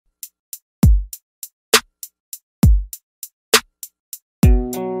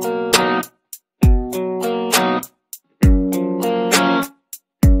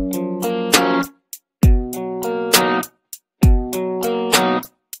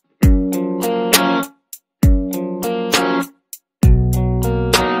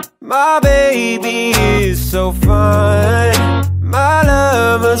My baby is so fine, my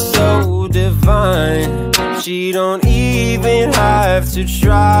lover so divine. She don't even have to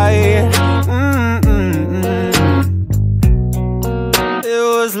try. It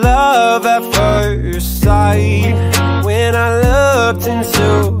was love at first sight. When I looked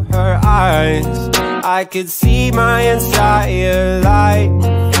into her eyes, I could see my entire life.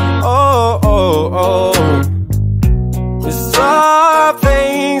 Oh, oh, oh. There's some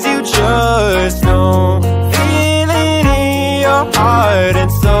things you just don't feel it in your heart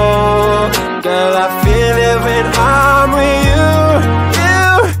and soul. Girl, I feel it when I'm with you.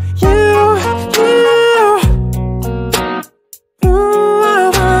 Ooh, I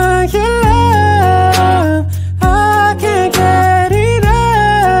want your love. I can't get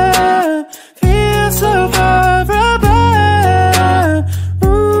enough. Feel so far above.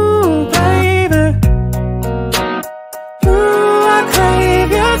 Ooh, baby. Ooh, I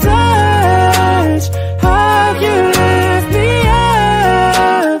crave your touch. How you lift me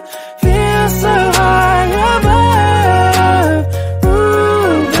up. Feel so high above.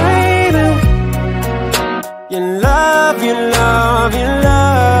 Ooh, baby. Your love, your love, your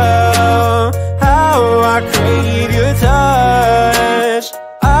love. How I crave your touch.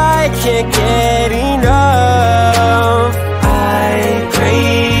 I can't get enough. I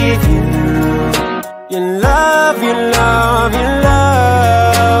crave you. Your love, your love, your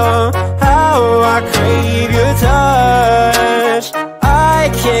love. How I crave your touch. I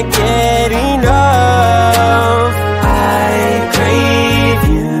can't get enough. I crave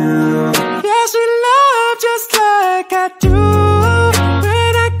you. Yes, you love just like I do.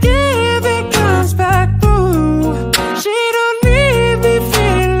 When I give, it comes back through. She don't leave me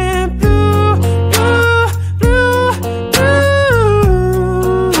feeling blue, blue, blue,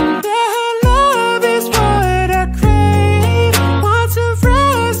 blue. Yeah, her love is what I crave. Want to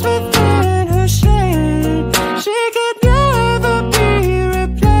rest within her shade. She could never be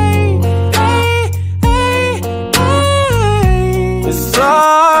replaced. Hey, hey, hey. There's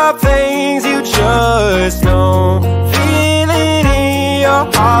some things you just don't feel it in your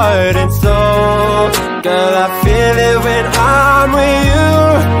heart and soul. Girl, I feel it when I'm with you.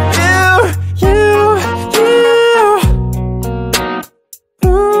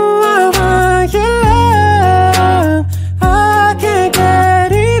 Ooh, I want your love. I can't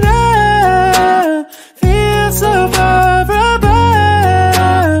get enough. Feel so far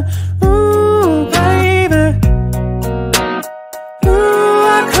above. Ooh, baby. Ooh,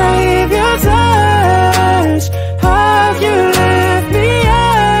 I crave your touch. How you lift me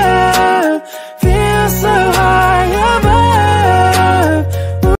up. Feel so high above.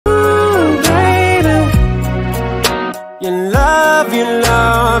 Ooh, baby. Your love, your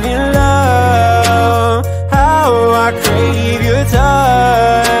love, your love. How I crave your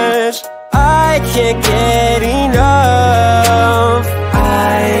touch. I can't get enough.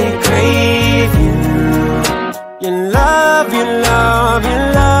 I crave you. Your love, your love, your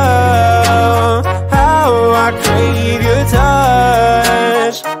love. How I crave your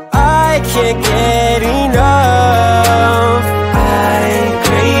touch. I can't get enough. I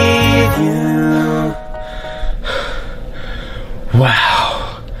crave you. Wow.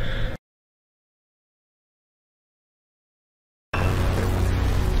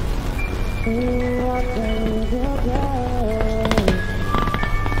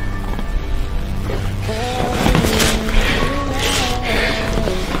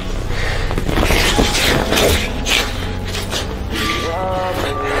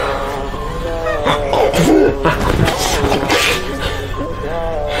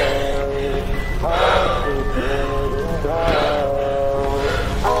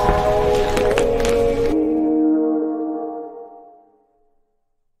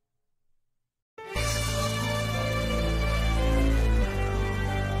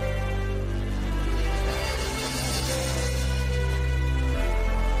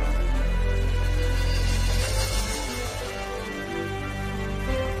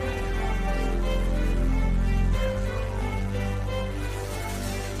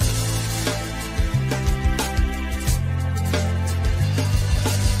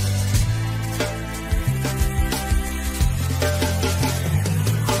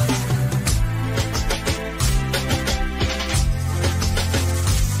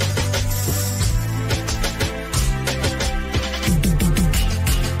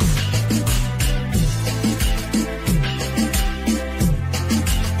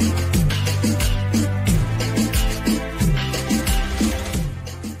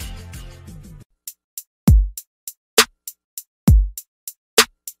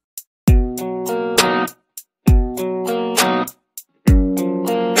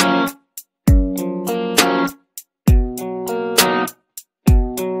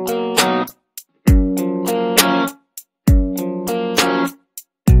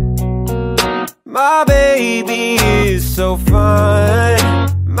 My baby is so fine,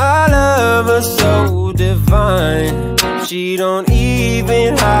 my lover so divine. She don't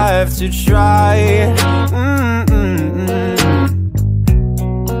even have to try.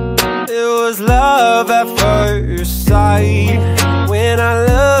 It was love at first sight. When I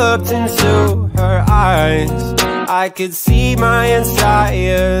looked into her eyes, I could see my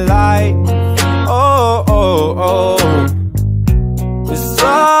entire life. Oh, oh, oh.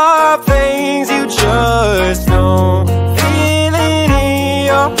 Some things you just know, feel it in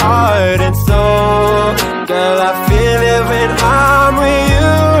your heart and soul. Girl, I feel it when I'm with you.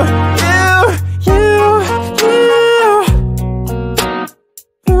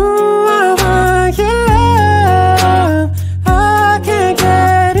 Ooh, I want your love, I can't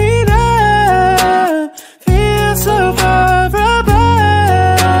get enough. Feel so far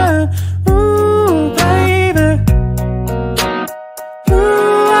above. Ooh, baby,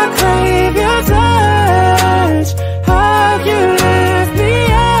 ooh, I crave your touch. How you lift me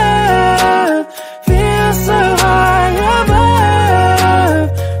up, feel so high above.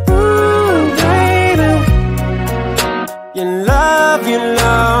 Ooh, baby, your love, your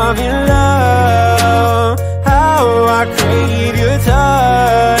love, your love. How I crave your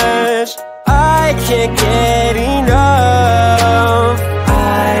touch, I can't get enough.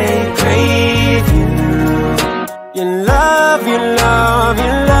 I crave you. Your love, your love,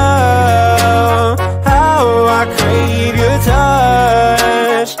 your love. How I crave your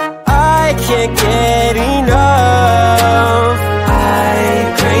touch, I can't get enough. I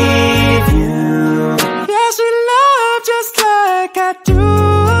crave you. Yes, you love just like I do.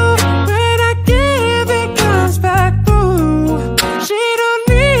 When I give, it comes back, boo. She don't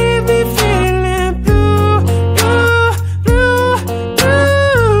leave me feeling blue, blue, blue,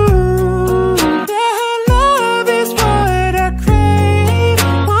 blue. Yeah, her love is what I crave.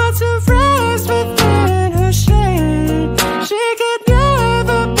 Want to rest within her shade. She could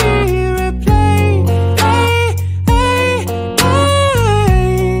never be replaced. Hey, hey,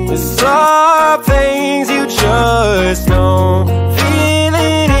 hey. There's some things you just know, feel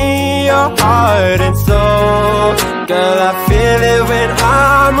it in your heart and soul. Girl, I feel it when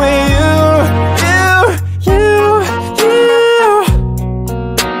I'm with you.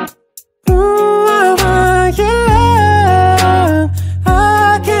 Ooh, I want your love, I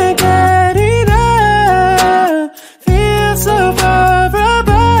can't get enough. Feel so far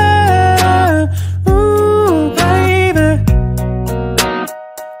above. Ooh, baby,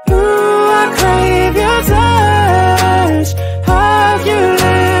 ooh, I crave your touch. How you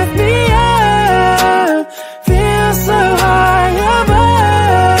lift me up, feel so high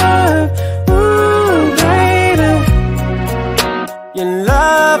above. Ooh, baby, your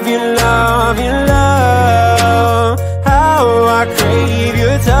love, your love, your love. How I crave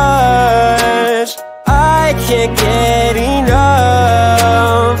your touch, I can't get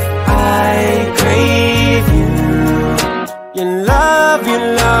enough. I crave you. Your love, your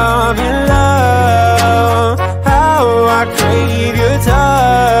love, your love. How I crave your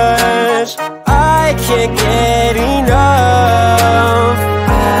touch, I can't get enough.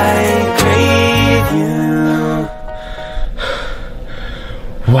 I crave you.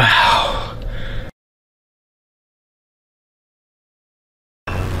 Wow.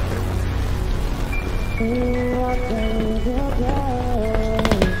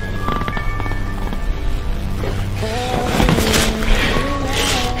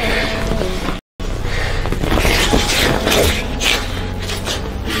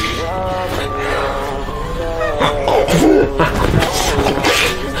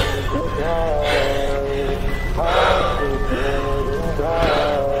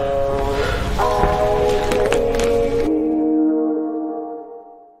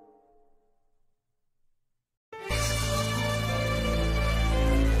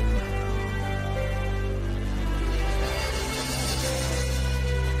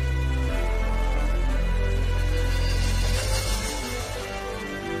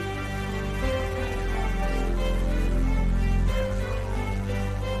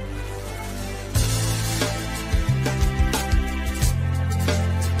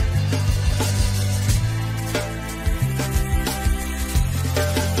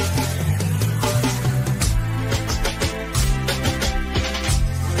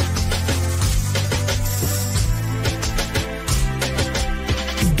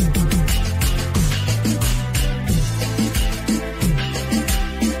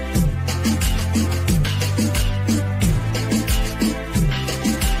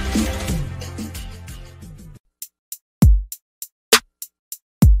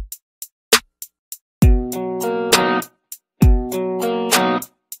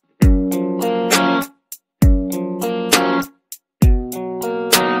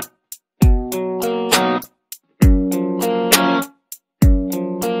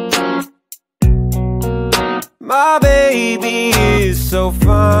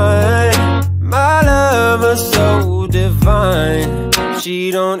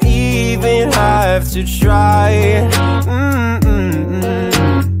 She don't even have to try.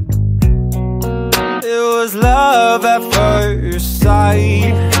 It was love at first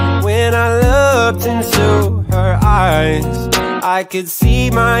sight. When I looked into her eyes, I could see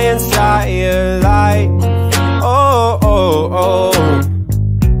my entire life. Oh, oh, oh.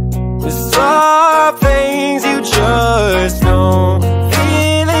 There's some things you just don't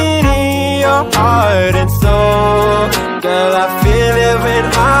feel it in your heart and soul. Girl, I feel it when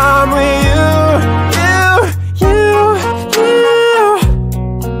I'm with you.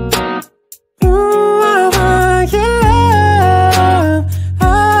 Ooh, I want your love.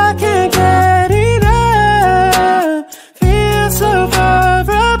 I can't get enough. Feel so far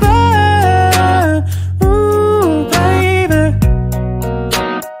above. Ooh, baby.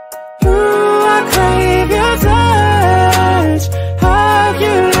 Ooh, I crave your touch. How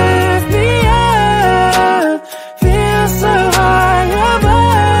you lift me up. Feel so high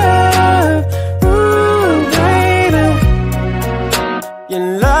above. Ooh, baby. Your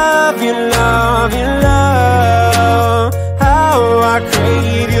love, your love, your love. How I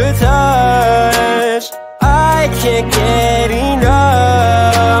crave your touch. I can't get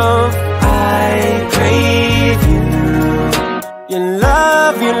enough. I crave you. Your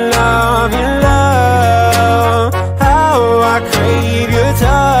love, your love, your love. How I crave your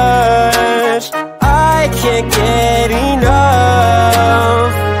touch. I can't get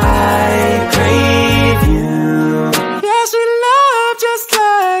enough. I crave you. Yeah, she love just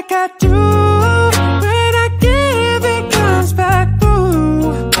like I do. When I give, it comes back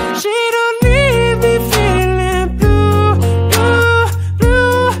through. She don't leave me feeling blue, blue,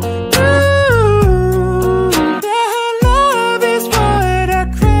 blue, blue. Yeah, her love is what I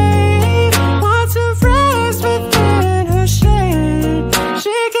crave. Want to rest within her shade.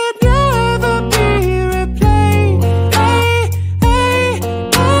 She could never be replaced. Hey, hey,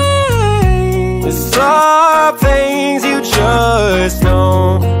 hey. There's some things you just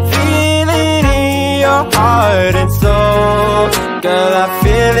don't feel it in your heart and soul. Girl, I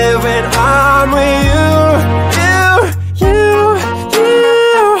feel it when I'm with you.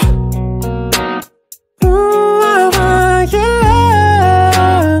 Ooh, I want your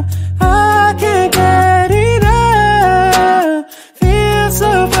love. I can't get enough. Feel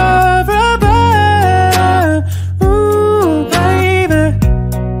so far above. Ooh, baby.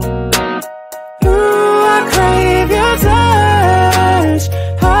 Ooh, I crave your touch.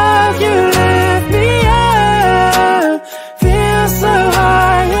 How you lift me up. Feel so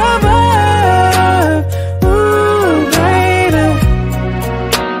high above. Ooh, baby.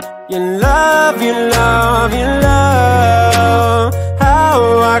 Your love, your love, your love. How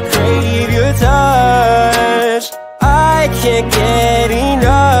I crave your touch. I can't get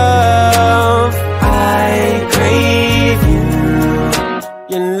enough. I crave you.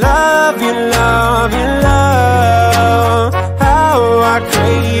 Your love, your love, your love. How I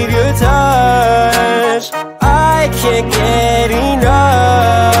crave your touch. I can't get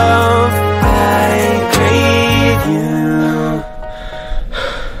enough. I crave you.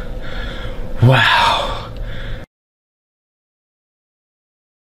 Wow.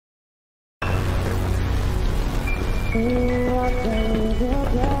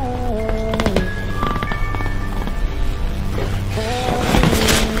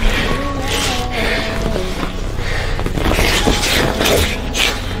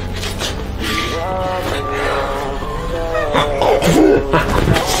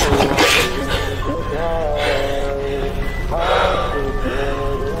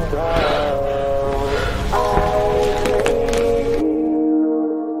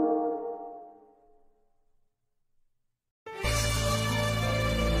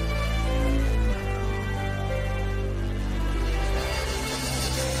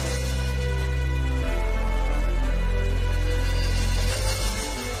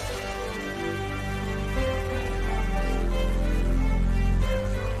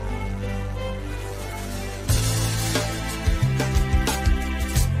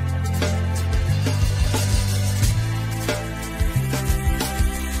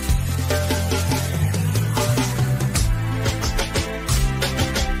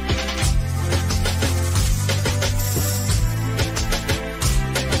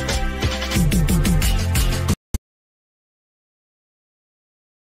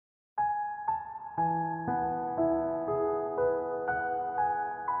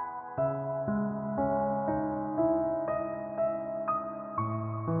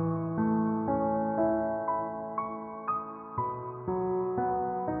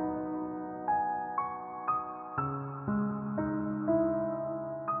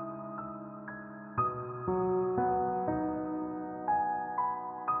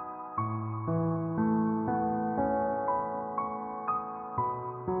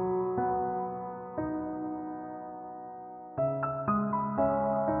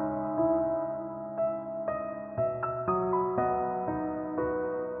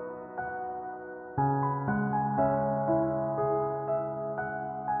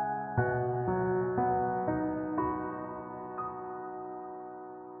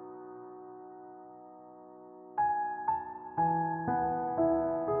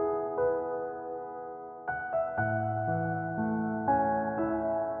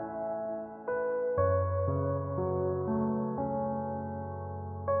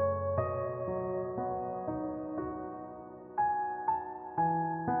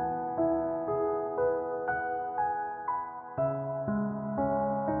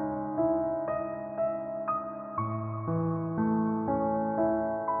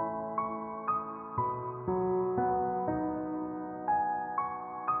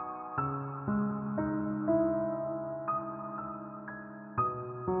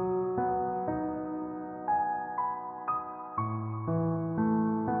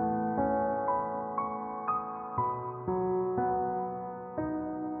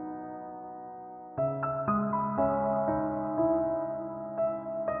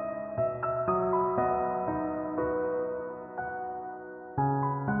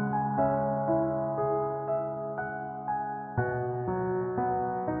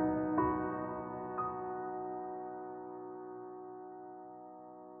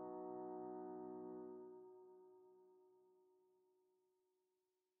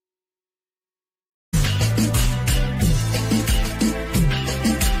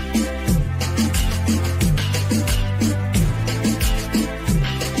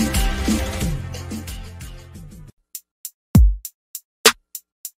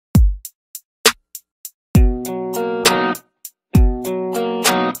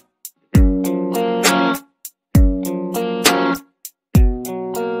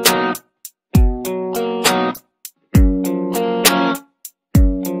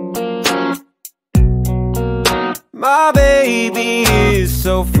 My baby is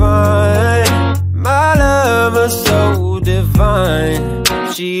so fine, my lover so divine.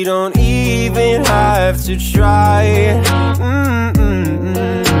 She don't even have to try.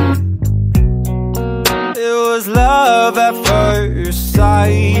 It was love at first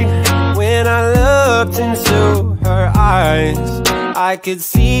sight. When I looked into her eyes, I could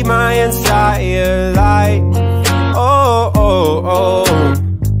see my entire life. Oh, oh, oh.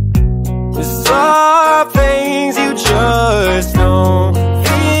 There's some things you just don't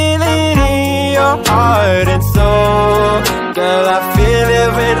feel it in your heart and soul. Girl, I feel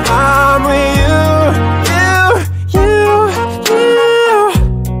it when I'm with you.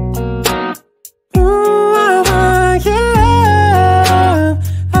 Ooh, I want your love.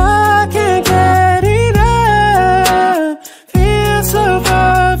 I can't get enough. Feel so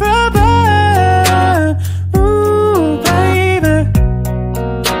far above. Ooh, baby.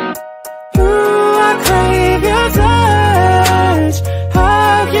 Ooh, I crave your touch.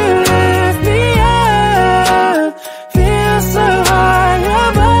 How you lift me up. Feel so high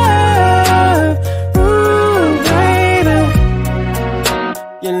above. Ooh, baby.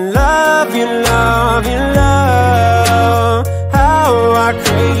 Your love, your love, your love. How I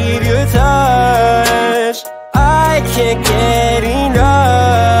crave your touch. I can't get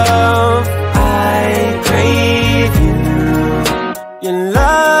enough. I crave you. Your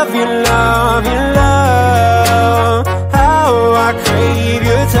love, your love, your love. How I crave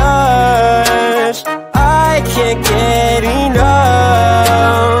your touch. I can't get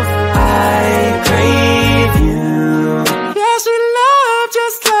enough. I crave you. Yes, you love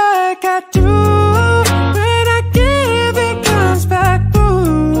just like I do. When I give, it comes back,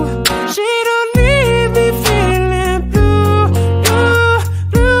 boo. She don't leave me feeling blue, blue,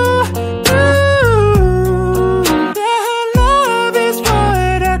 blue, blue. Yeah, her love is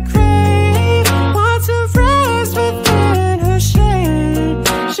what I crave. Want to rest within her shade.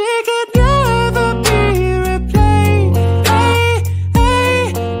 She could never be replaced. Hey, hey,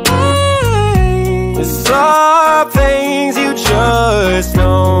 hey. There's some things you just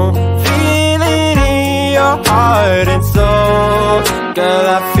don't feel it in your heart and soul. Girl,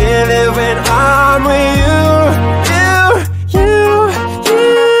 I feel it when I'm with you.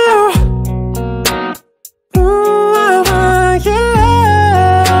 Ooh, I want your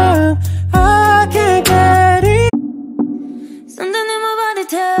love. I can't get it. Something in my body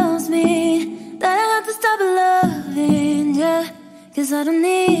tells me that I have to stop loving ya. 'Cause I don't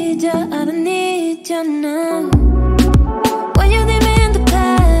need ya, I don't need ya now. When you leave me in the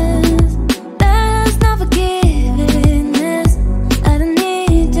past, that's not forgiveness. I don't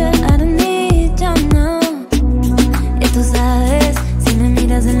need ya, I don't need ya now. Y tú sabes, si me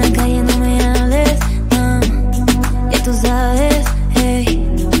miras en la calle no me hables, no. Y tú sabes, hey,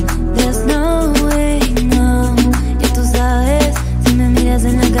 there's no way, no. Y tú sabes, si me miras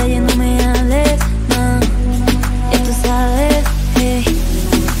en la calle no me hables, no. Y tú sabes, hey,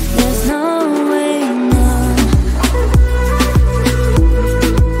 there's no way, no.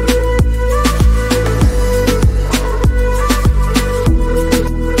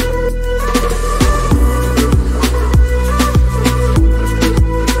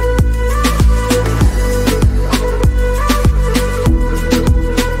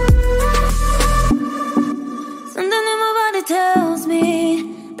 Something in my body tells me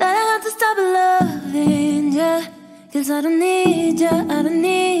that I have to stop loving ya. 'Cause I don't need ya, I don't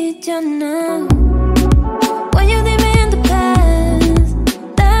need ya now. When you leave me in the past,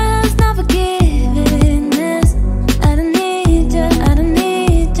 that's not forgiveness. I don't need ya, I don't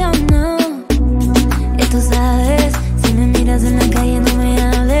need ya now. Y tú sabes, si me miras en la calle no me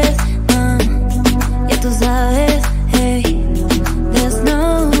hables, no. Y tú sabes, hey, there's no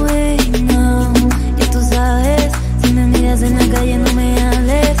way, no. Y tú sabes, si me miras en la calle no me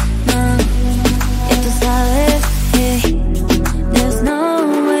hables, no. Y tú sabes, hey, there's no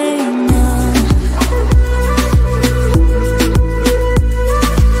way, no.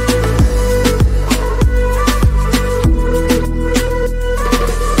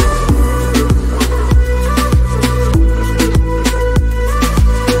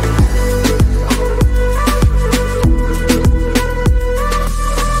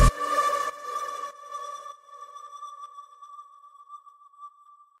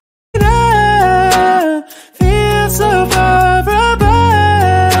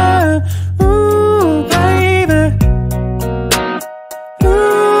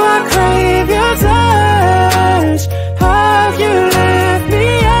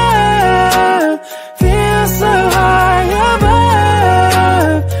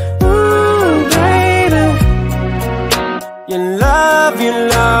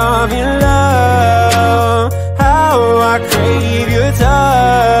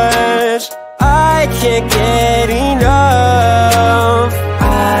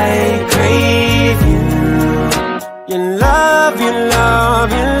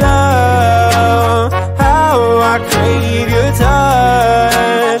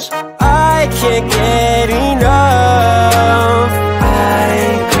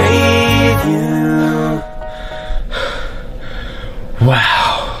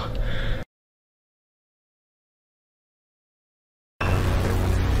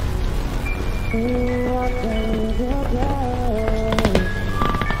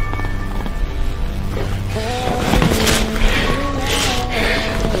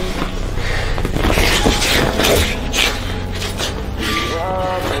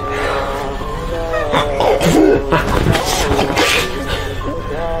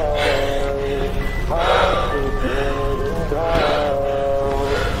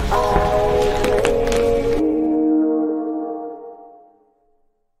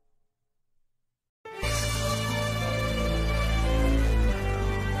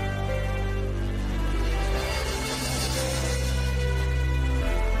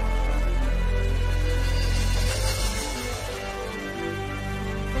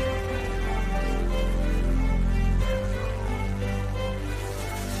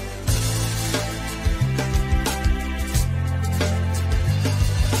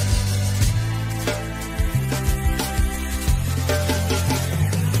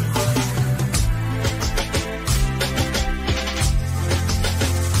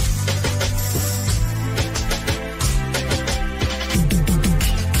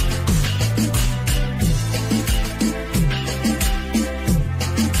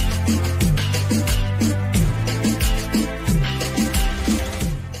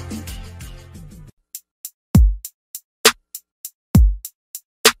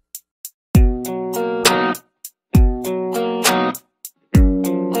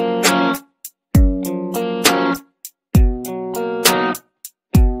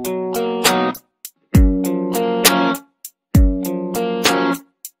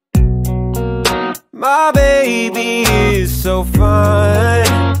 My baby is so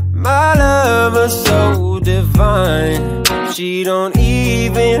fine, my lover's so divine. She don't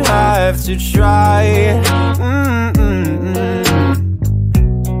even have to try.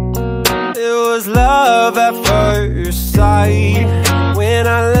 It was love at first sight when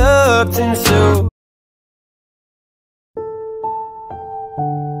I looked into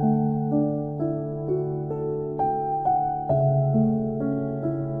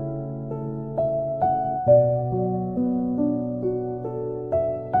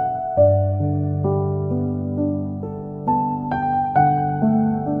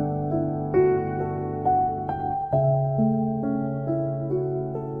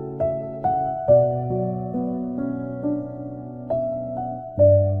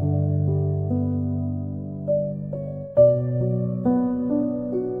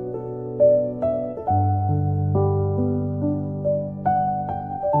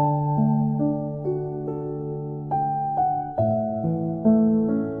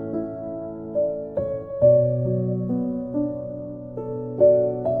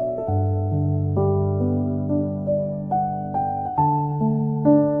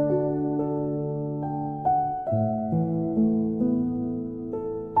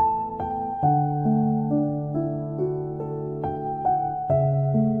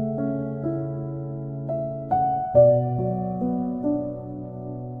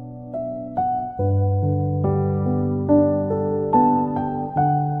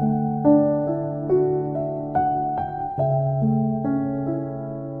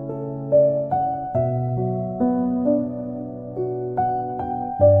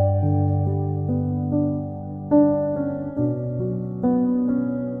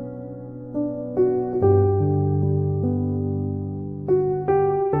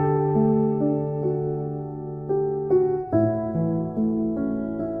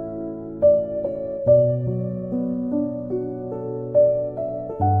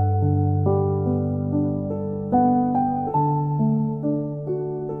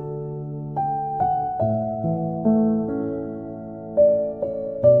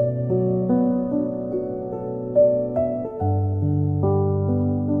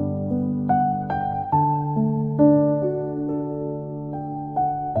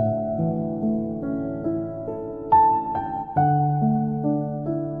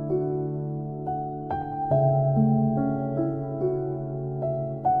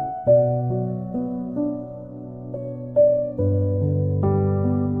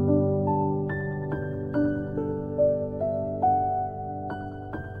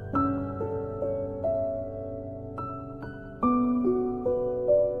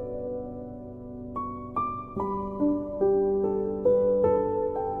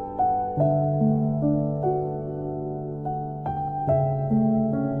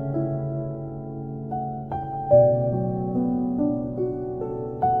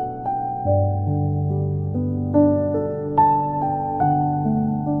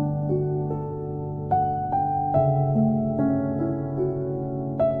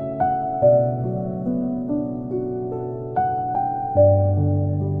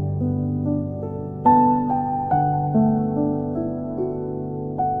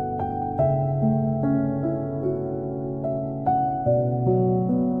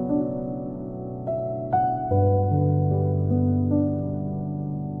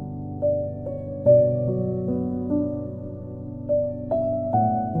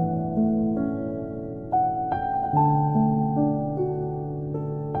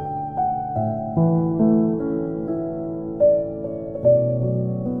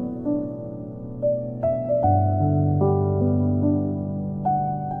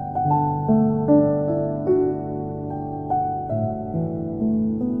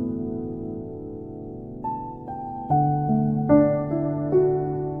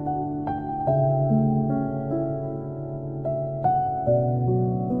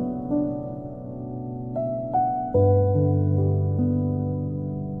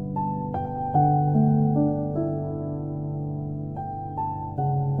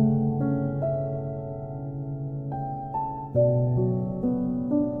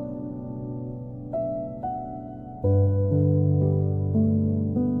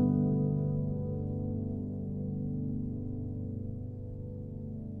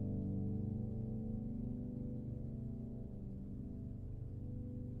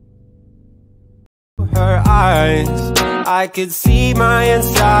her eyes, I could see my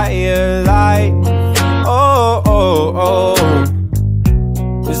entire life. Oh, oh, oh.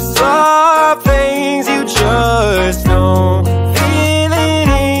 The soft things you just know, feeling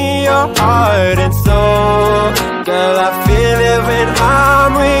in your heart and soul. Girl, I feel it when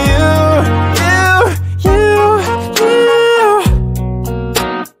I'm with you.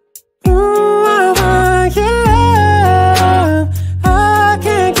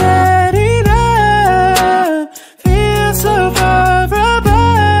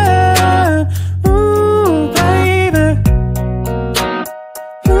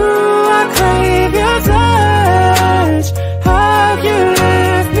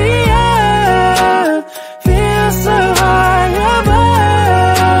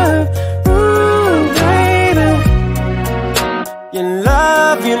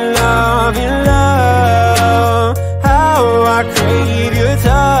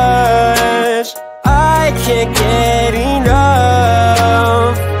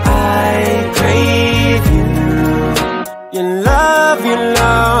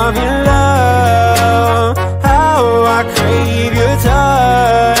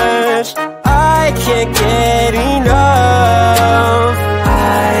 touch. I can't get enough.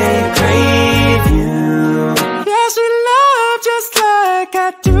 I crave you. Yes, we love just like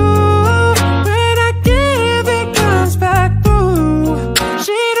I do.